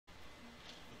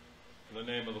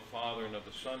the name of the Father, and of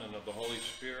the Son, and of the Holy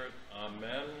Spirit.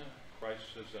 Amen. Christ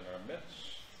is in our midst.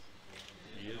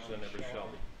 He is and ever shall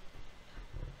be.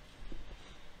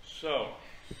 So,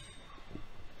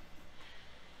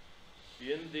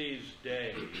 in these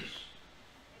days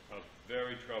of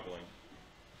very troubling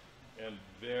and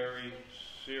very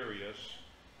serious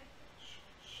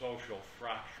social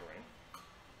fracturing,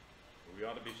 we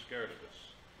ought to be scared of this.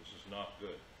 This is not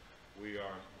good. We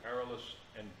are in perilous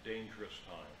and dangerous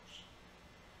times.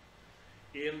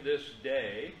 In this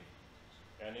day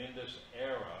and in this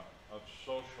era of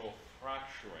social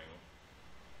fracturing,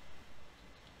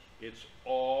 it's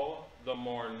all the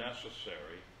more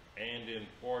necessary and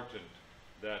important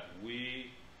that we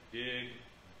dig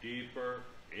deeper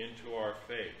into our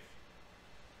faith,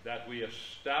 that we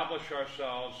establish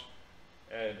ourselves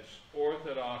as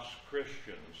Orthodox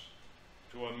Christians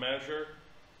to a measure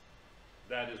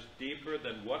that is deeper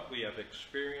than what we have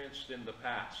experienced in the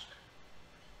past.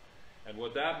 And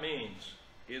what that means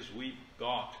is we've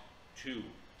got to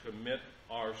commit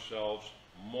ourselves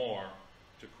more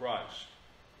to Christ.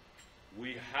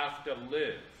 We have to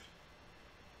live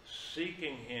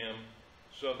seeking Him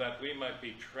so that we might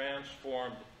be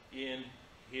transformed in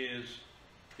His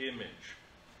image.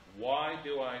 Why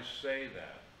do I say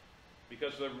that?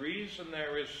 Because the reason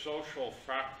there is social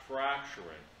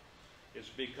fracturing is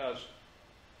because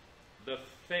the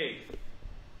faith,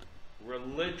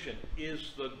 religion,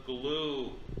 is the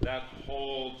glue that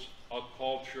holds a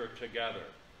culture together.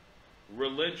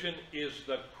 Religion is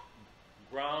the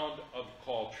ground of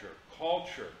culture.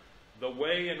 Culture, the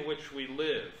way in which we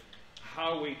live,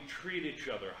 how we treat each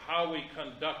other, how we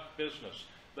conduct business,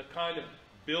 the kind of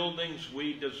buildings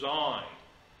we design,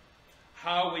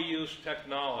 how we use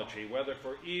technology, whether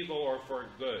for evil or for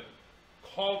good.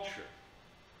 Culture,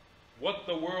 what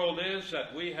the world is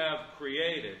that we have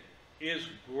created, is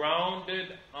grounded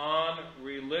on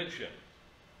religion.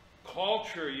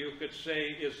 Culture, you could say,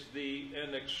 is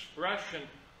an expression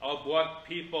of what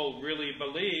people really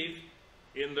believe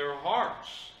in their hearts.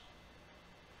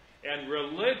 And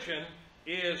religion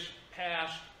is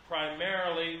passed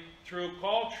primarily through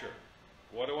culture.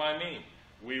 What do I mean?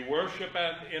 We worship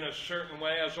in a certain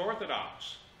way as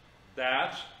Orthodox.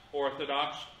 That's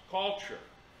Orthodox culture.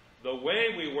 The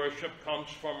way we worship comes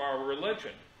from our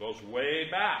religion. It goes way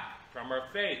back. From our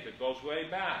faith, it goes way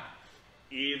back.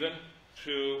 Even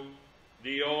to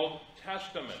the Old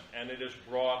Testament, and it is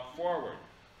brought forward.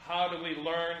 How do we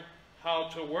learn how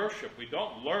to worship? We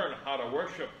don't learn how to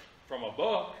worship from a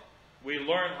book. We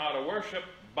learn how to worship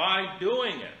by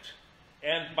doing it.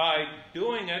 And by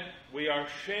doing it, we are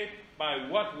shaped by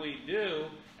what we do,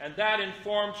 and that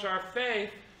informs our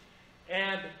faith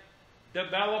and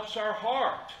develops our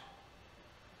heart.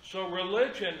 So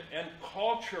religion and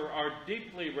culture are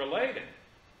deeply related.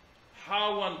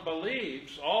 How one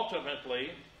believes,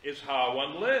 ultimately, is how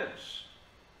one lives.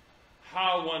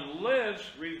 How one lives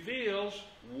reveals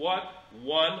what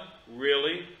one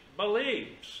really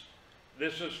believes.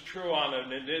 This is true on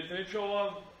an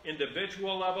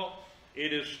individual level.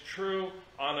 It is true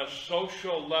on a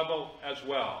social level as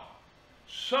well.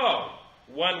 So,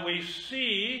 when we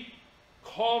see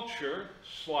culture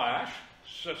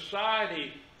 /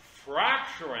 society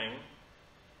fracturing,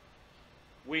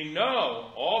 we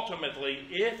know ultimately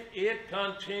if it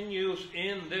continues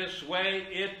in this way,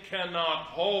 it cannot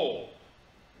hold.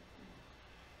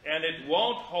 And it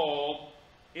won't hold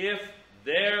if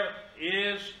there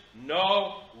is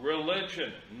no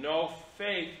religion, no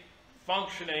faith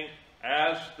functioning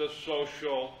as the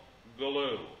social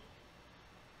glue.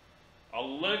 A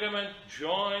ligament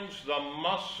joins the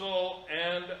muscle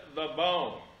and the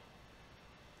bone.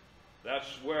 That's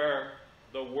where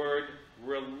the word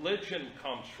religion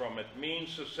comes from. It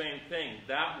means the same thing,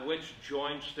 that which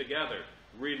joins together.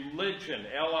 Religion,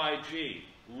 L-I-G.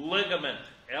 Ligament,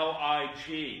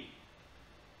 L-I-G.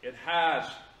 It has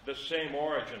the same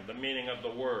origin, the meaning of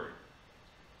the word.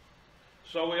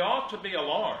 So we ought to be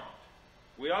alarmed.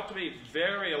 We ought to be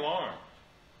very alarmed.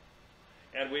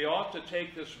 And we ought to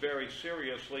take this very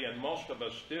seriously, and most of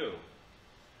us do.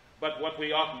 But what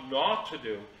we ought not to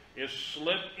do is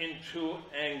slip into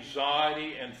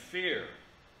anxiety and fear.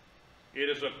 It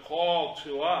is a call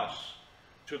to us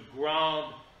to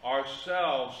ground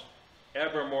ourselves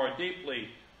ever more deeply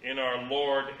in our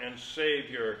Lord and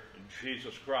Savior,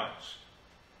 Jesus Christ.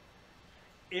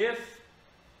 If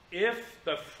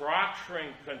the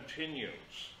fracturing continues,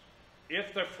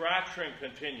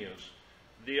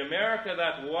 the America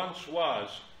that once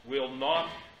was will not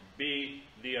be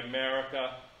the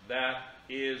America that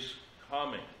is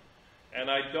coming. And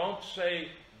I don't say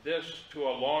this to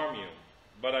alarm you,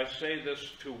 but I say this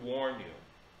to warn you.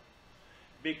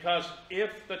 Because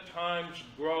if the times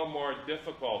grow more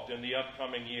difficult in the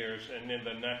upcoming years and in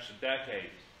the next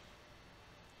decade,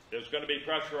 there's going to be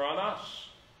pressure on us.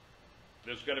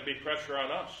 There's going to be pressure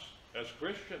on us as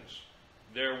Christians.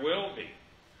 There will be.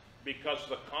 Because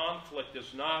the conflict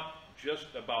is not just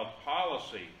about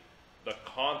policy. The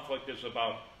conflict is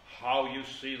about how you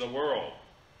see the world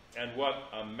and what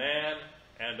a man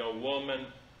and a woman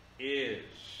is.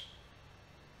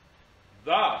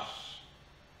 Thus,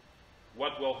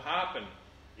 what will happen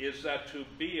is that to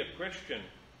be a Christian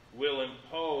will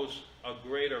impose a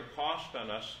greater cost on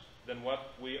us than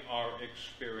what we are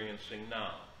experiencing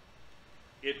now.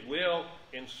 It will,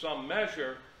 in some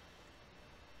measure,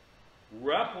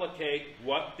 replicate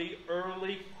what the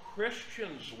early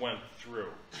Christians went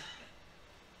through.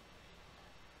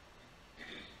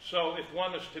 So if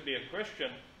one is to be a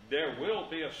Christian, there will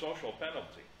be a social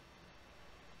penalty.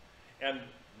 And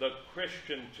the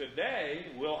Christian today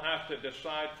will have to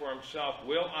decide for himself,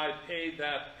 will I pay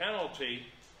that penalty,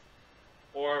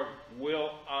 or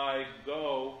will I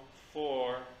go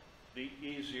for the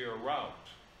easier route?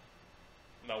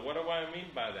 Now, what do I mean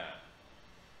by that?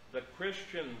 The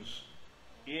Christians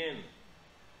in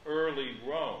early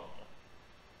Rome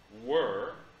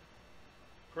were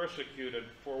persecuted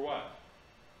for what?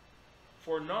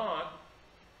 For not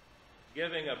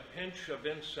giving a pinch of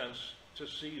incense to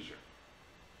Caesar.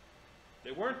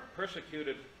 They weren't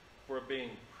persecuted for being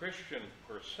Christian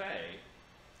per se.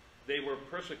 They were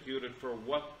persecuted for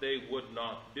what they would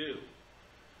not do.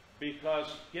 Because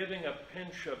giving a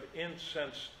pinch of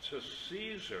incense to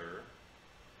Caesar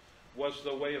was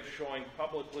the way of showing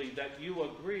publicly that you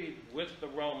agreed with the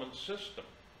Roman system.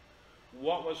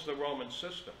 What was the Roman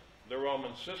system? The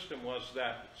Roman system was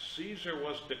that Caesar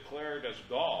was declared as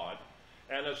God,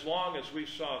 and as long as we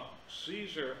saw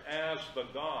Caesar as the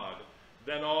God,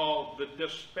 then all the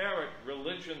disparate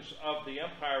religions of the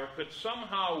empire could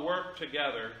somehow work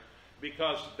together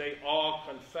because they all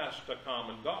confessed a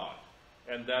common God,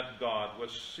 and that God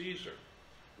was Caesar.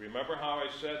 Remember how I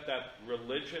said that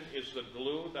religion is the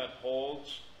glue that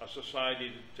holds a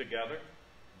society together?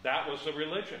 That was a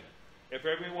religion. If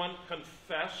everyone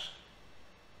confessed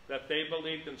that they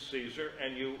believed in Caesar,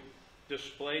 and you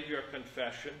displayed your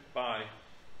confession by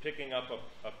picking up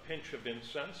a pinch of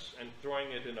incense and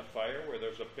throwing it in a fire where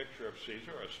there's a picture of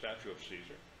Caesar or a statue of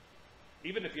Caesar,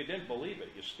 even if you didn't believe it,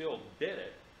 you still did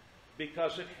it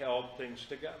because it held things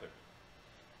together.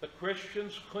 The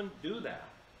Christians couldn't do that.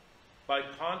 By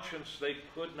conscience, they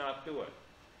could not do it.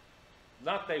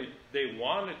 Not they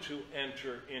wanted to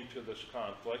enter into this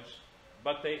conflict,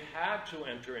 but they had to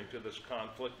enter into this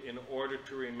conflict in order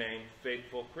to remain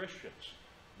faithful Christians.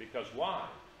 Because why?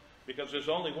 Because there's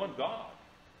only one God,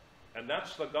 and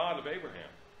that's the God of Abraham.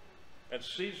 And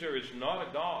Caesar is not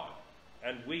a God,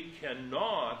 and we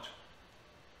cannot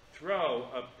throw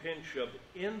a pinch of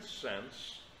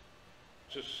incense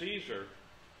to Caesar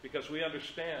because we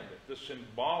understand the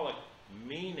symbolic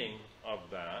meaning of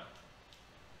that,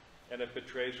 and it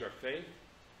betrays our faith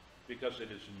because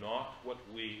it is not what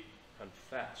we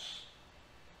confess.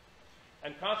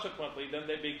 And consequently, then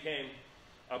they became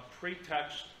a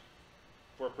pretext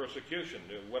for persecution.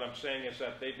 What I'm saying is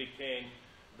that they became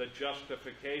the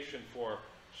justification for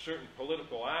certain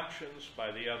political actions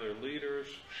by the other leaders,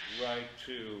 right,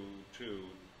 to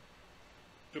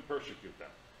persecute them.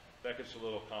 That gets a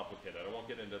little complicated. I won't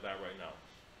get into that right now.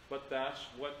 But that's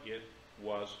what it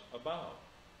was about.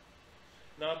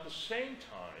 Now, at the same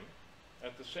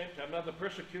time, now the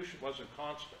persecution wasn't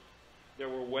constant. There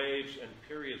were waves and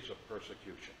periods of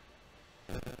persecution.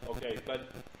 Okay, but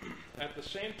at the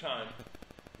same time,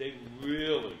 they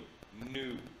really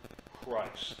knew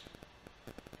Christ.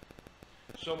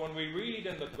 So when we read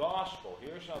in the gospel,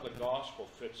 here's how the gospel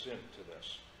fits into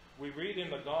this. We read in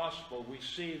the gospel, we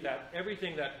see that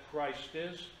everything that Christ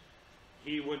is,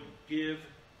 he would give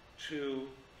to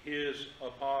his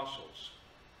apostles,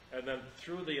 and then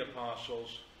through the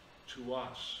apostles to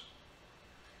us.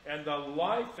 And the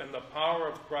life and the power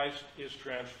of Christ is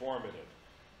transformative.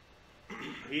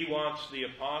 He wants the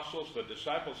apostles, the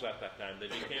disciples at that time, they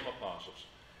became apostles.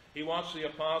 He wants the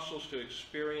apostles to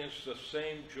experience the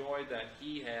same joy that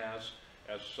he has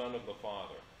as Son of the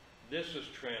Father. This is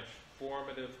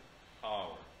transformative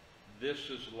power. This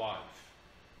is life.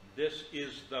 This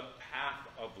is the path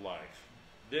of life.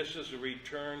 This is a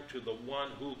return to the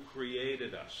one who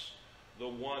created us, the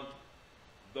one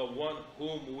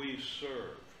whom we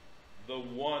serve, the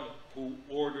one who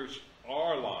orders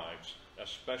our lives,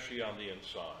 especially on the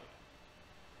inside.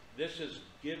 This is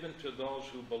given to those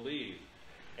who believe,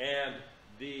 and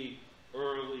the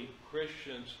early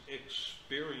Christians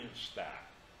experienced that.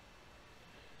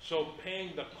 So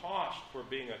paying the cost for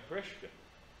being a Christian,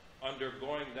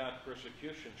 undergoing that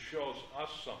persecution, shows us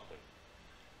something.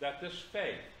 That this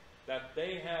faith that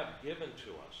they have given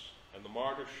to us, and the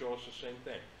martyrs show us the same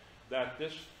thing, that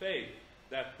this faith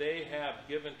that they have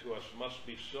given to us must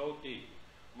be so deep,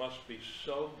 must be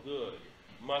so good,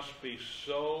 must be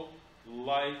so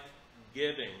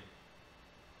life-giving,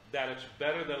 that it's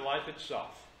better than life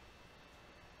itself.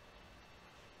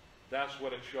 That's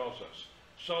what it shows us.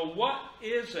 So what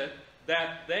is it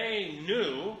that they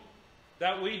knew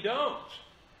that we don't?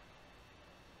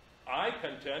 I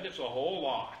contend it's a whole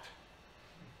lot.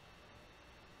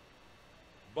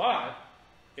 But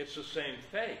it's the same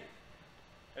faith.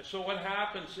 And so what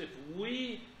happens if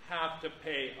we have to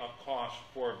pay a cost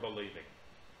for believing?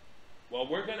 Well,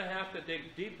 we're going to have to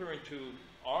dig deeper into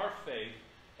our faith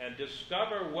and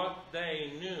discover what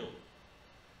they knew.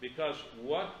 Because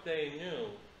what they knew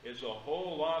is a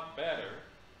whole lot better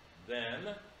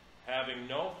than having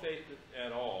no faith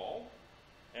at all,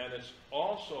 and it's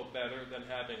also better than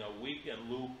having a weak and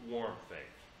lukewarm faith.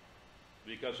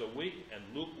 Because a weak and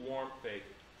lukewarm faith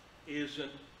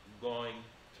isn't going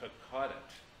to cut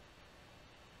it.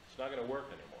 It's not going to work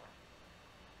anymore.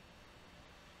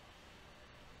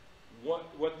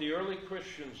 What the early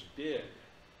Christians did,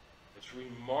 it's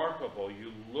remarkable.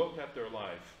 You look at their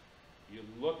life. You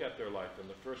look at their life in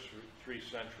the first 3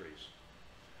 centuries.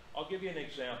 I'll give you an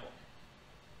example.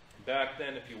 Back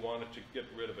then, if you wanted to get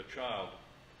rid of a child,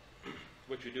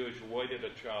 what you do is you waited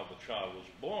a child. The child was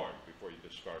born before you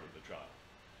discarded the child.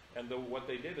 And what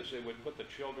they did is they would put the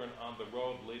children on the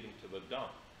road leading to the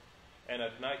dump. And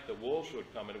at night, the wolves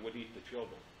would come and it would eat the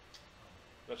children.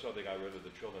 That's how they got rid of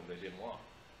the children they didn't want.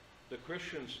 The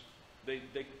Christians, they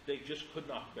just could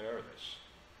not bear this.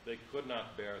 They could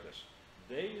not bear this.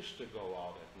 They used to go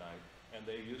out at night and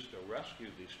they used to rescue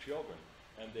these children,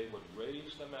 and they would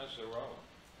raise them as their own.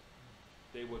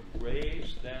 They would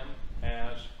raise them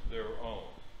as their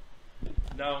own.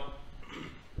 Now,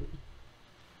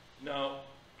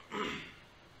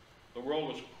 the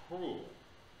world was cruel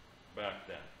back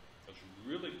then. It was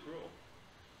really cruel.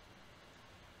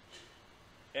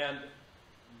 And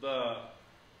the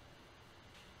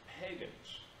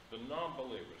pagans, the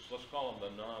non-believers, let's call them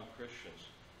the non-Christians,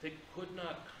 they could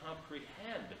not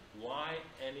comprehend why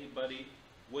anybody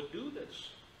would do this.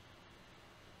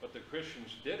 But the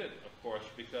Christians did it, of course,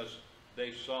 because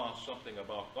they saw something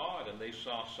about God and they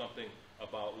saw something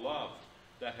about love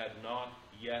that had not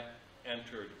yet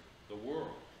entered the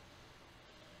world.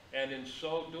 And in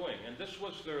so doing, and this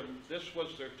was their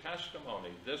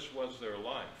testimony, this was their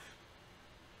life.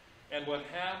 And what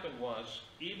happened was,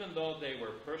 even though they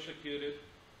were persecuted,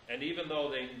 and even though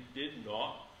they did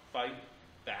not fight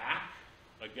back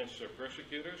against their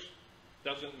persecutors,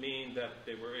 doesn't mean that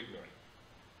they were ignorant.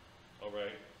 All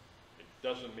right? It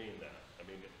doesn't mean that. I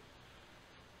mean,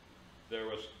 there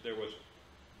was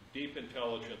deep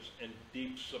intelligence and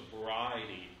deep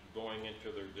sobriety going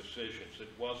into their decisions. It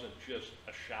wasn't just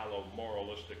a shallow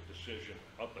moralistic decision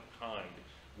of the kind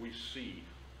we see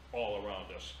all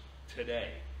around us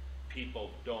today.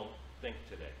 People don't think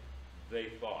today. They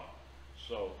thought.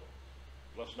 So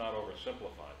let's not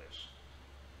oversimplify this.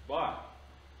 But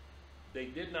they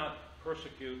did not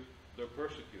persecute their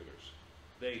persecutors.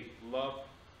 They loved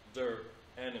their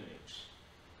enemies.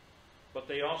 But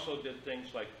they also did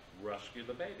things like rescue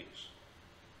the babies,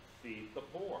 feed the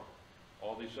poor,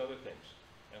 all these other things.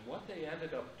 And what they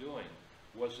ended up doing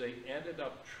was they ended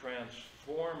up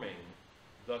transforming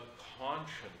the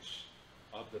conscience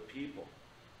of the people.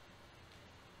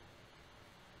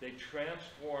 They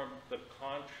transformed the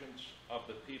conscience of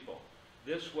the people.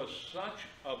 This was such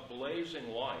a blazing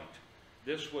light.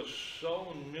 This was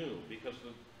so new because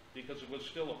it was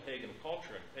still a pagan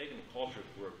culture, and pagan cultures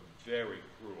were very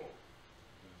cruel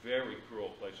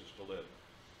places to live.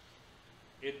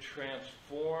 It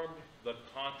transformed the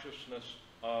consciousness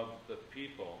of the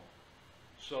people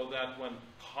so that when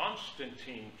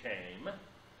Constantine came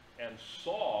and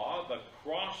saw the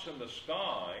cross in the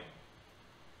sky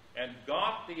and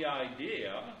got the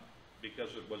idea, because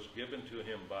it was given to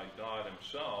him by God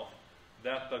himself,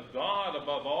 that the God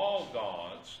above all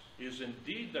gods is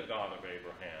indeed the God of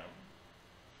Abraham,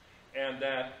 and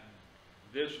that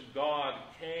this God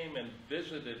came and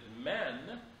visited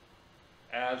men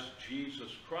as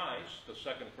Jesus Christ, the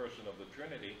second person of the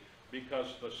Trinity, because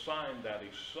the sign that he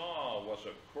saw was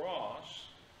a cross,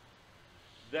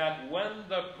 that when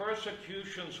the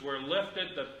persecutions were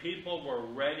lifted, the people were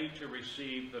ready to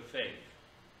receive the faith.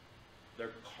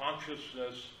 Their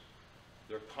consciousness,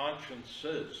 their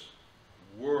consciences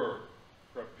were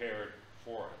prepared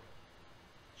for it.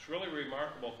 It's a really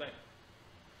remarkable thing.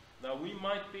 Now we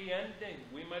might be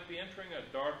entering a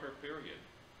darker period.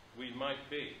 We might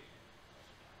be.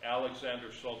 Alexander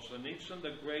Solzhenitsyn,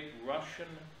 the great Russian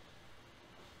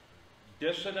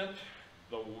dissident,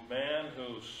 the man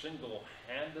who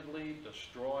single-handedly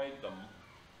destroyed the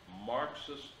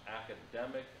Marxist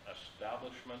academic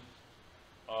establishment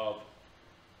of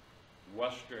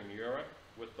Western Europe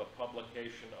with the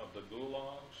publication of the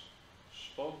Gulags,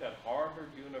 spoke at Harvard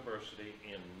University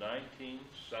in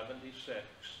 1976,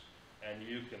 and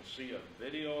you can see a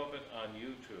video of it on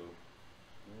YouTube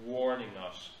warning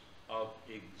us of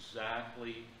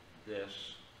exactly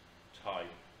this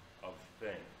type of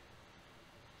thing.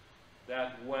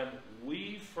 That when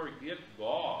we forget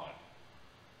God,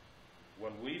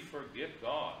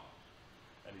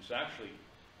 and he's actually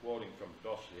quoting from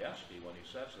Dostoevsky when he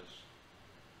says this,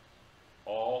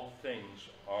 all things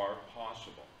are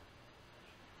possible.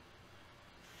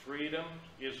 Freedom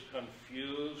is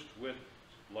confused with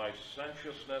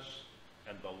licentiousness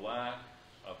and the lack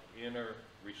of inner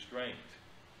restraint.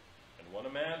 And when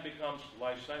a man becomes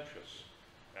licentious,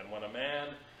 and when a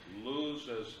man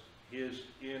loses his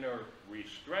inner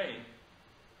restraint,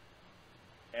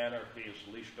 anarchy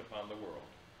is leashed upon the world.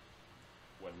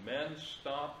 When men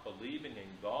stop believing in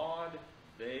God,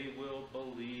 they will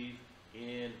believe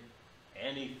in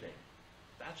anything.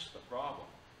 That's the problem.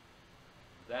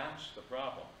 That's the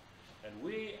problem. And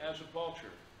we, as a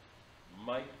culture,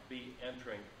 might be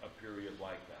entering a period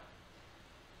like that.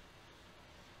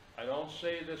 I don't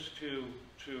say this to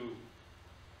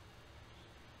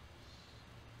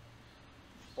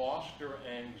foster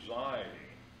anxiety,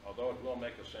 although it will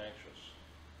make us anxious.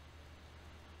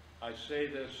 I say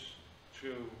this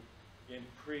to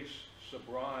increase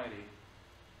sobriety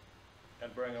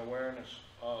and bring awareness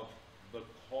of the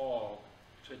call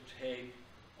to take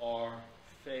our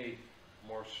faith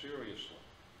more seriously.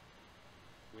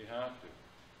 We have to.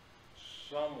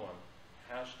 Someone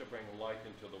has to bring light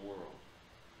into the world.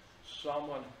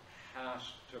 Someone has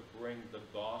to bring the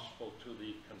gospel to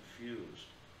the confused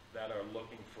that are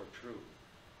looking for truth.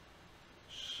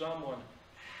 Someone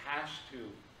has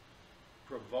to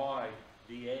provide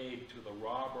the aid to the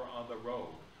robber on the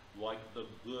road, like the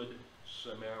Good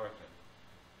Samaritan.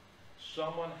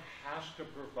 Someone has to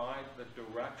provide the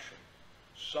direction.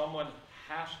 Someone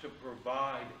has to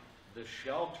provide the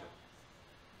shelter.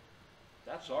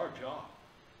 That's our job.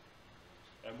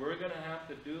 And we're going to have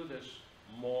to do this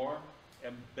more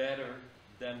and better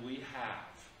than we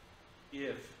have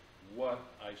if what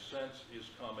I sense is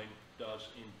coming does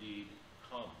indeed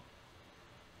come.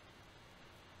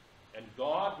 And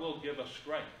God will give us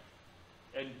strength.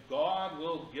 And God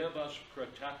will give us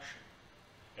protection.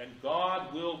 And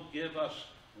God will give us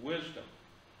wisdom.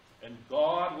 And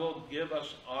God will give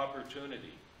us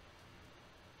opportunity.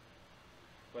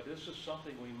 But this is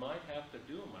something we might have to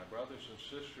do, my brothers and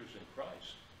sisters in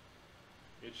Christ.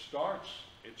 It starts,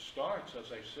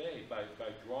 as I say, by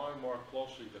drawing more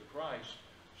closely to Christ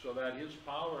so that his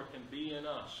power can be in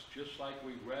us, just like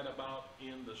we read about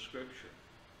in the Scripture.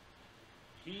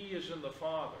 He is in the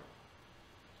Father,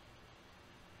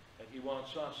 and he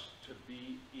wants us to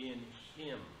be in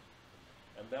him.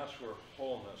 And that's where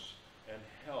wholeness and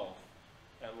health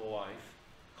and life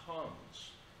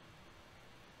comes.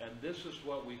 And this is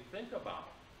what we think about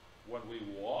when we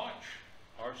watch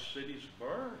our cities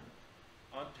burn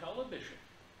on television.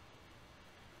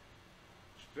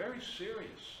 It's very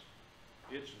serious.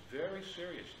 It's very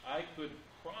serious. I could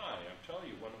cry, I'm telling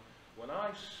you, when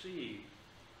I see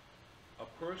a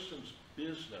person's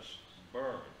business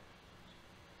burn,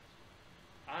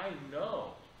 I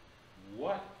know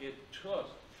what it took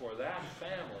for that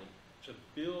family to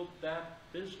build that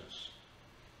business.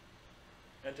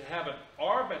 And to have it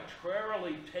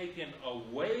arbitrarily taken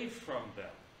away from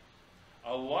them,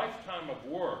 a lifetime of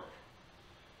work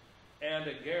and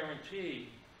a guarantee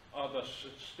of a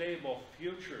stable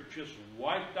future just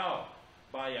wiped out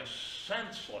by a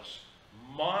senseless,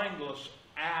 mindless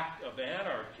act of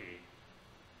anarchy,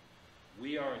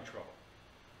 we are in trouble.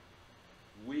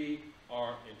 We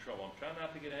are in trouble. I'm trying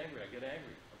not to get angry. I get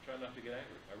angry. I'm trying not to get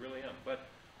angry. I really am.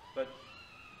 But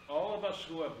all of us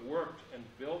who have worked and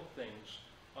built things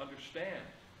understand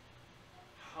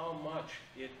how much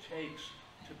it takes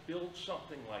to build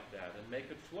something like that and make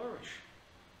it flourish.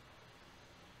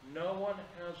 No one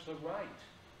has the right.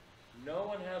 No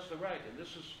one has the right. And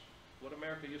this is what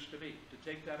America used to be, to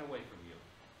take that away from you.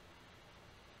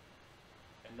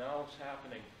 And now it's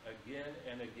happening again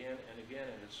and again and again,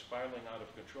 and it's spiraling out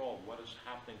of control. What is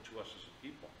happening to us as a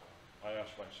people? I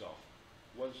ask myself,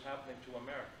 what is happening to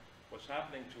America? What's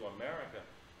happening to America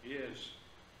is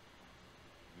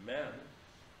men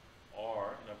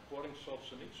are, and I'm quoting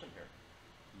Solzhenitsyn here,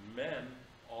 Men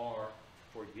are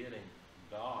forgetting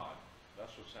God.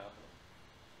 That's what's happening.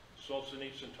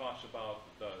 Solzhenitsyn talks about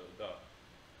the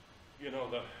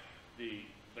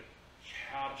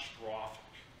catastrophic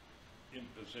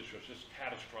imposition. It's just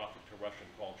catastrophic to Russian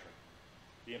culture.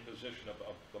 The imposition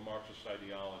of the Marxist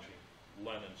ideology,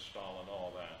 Lenin, Stalin,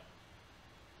 all that.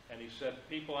 And he said,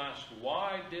 people ask,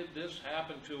 why did this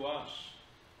happen to us?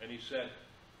 And he said,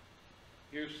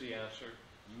 here's the answer.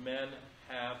 Men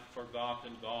have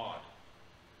forgotten God.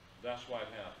 That's why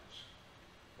it happens.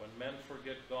 When men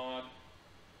forget God,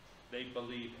 they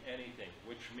believe anything,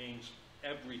 which means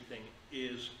everything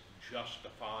is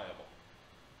justifiable.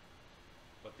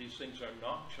 But these things are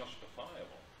not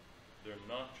justifiable. They're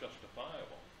not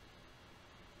justifiable.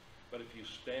 But if you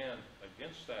stand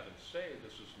against that and say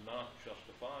this is not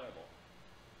justifiable,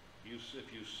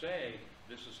 if you say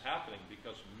this is happening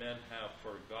because men have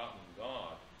forgotten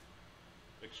God,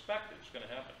 expect it. It's going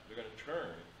to happen. They're going to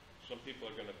turn. Some people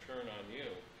are going to turn on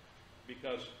you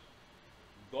because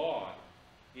God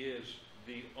is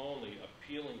the only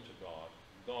appealing to God.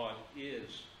 God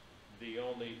is the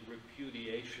only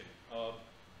repudiation of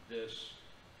this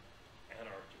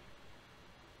anarchy.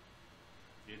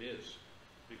 It is,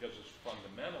 because it's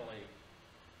fundamentally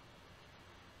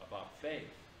about faith.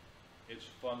 It's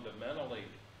fundamentally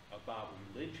about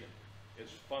religion.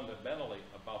 It's fundamentally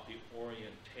about the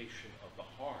orientation of the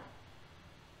heart.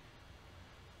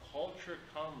 Culture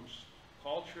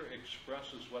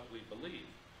expresses what we believe.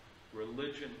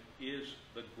 Religion is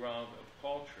the ground of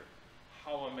culture.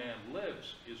 How a man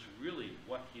lives is really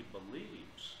what he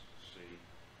believes, see?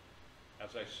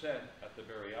 As I said at the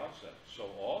very outset. So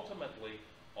ultimately,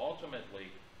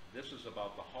 this is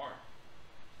about the heart.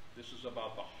 This is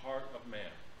about the heart of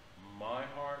man. My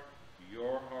heart,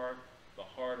 your heart, the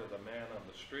heart of the man on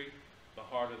the street, the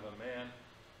heart of the man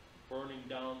burning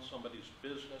down somebody's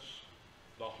business,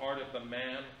 the heart of the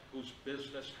man whose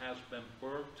business has been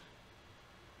burnt.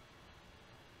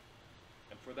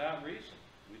 And for that reason,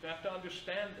 we have to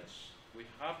understand this. We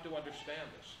have to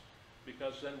understand this,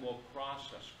 because then we'll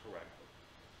process correctly.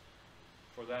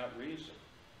 For that reason,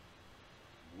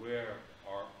 where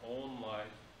our own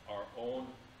life, our own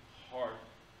heart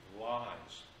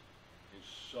lies is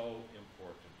so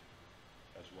important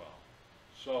as well.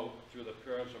 So, through the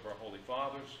prayers of our Holy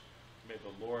Fathers, may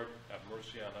the Lord have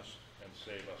mercy on us and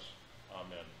save us.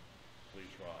 Amen.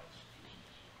 Please rise.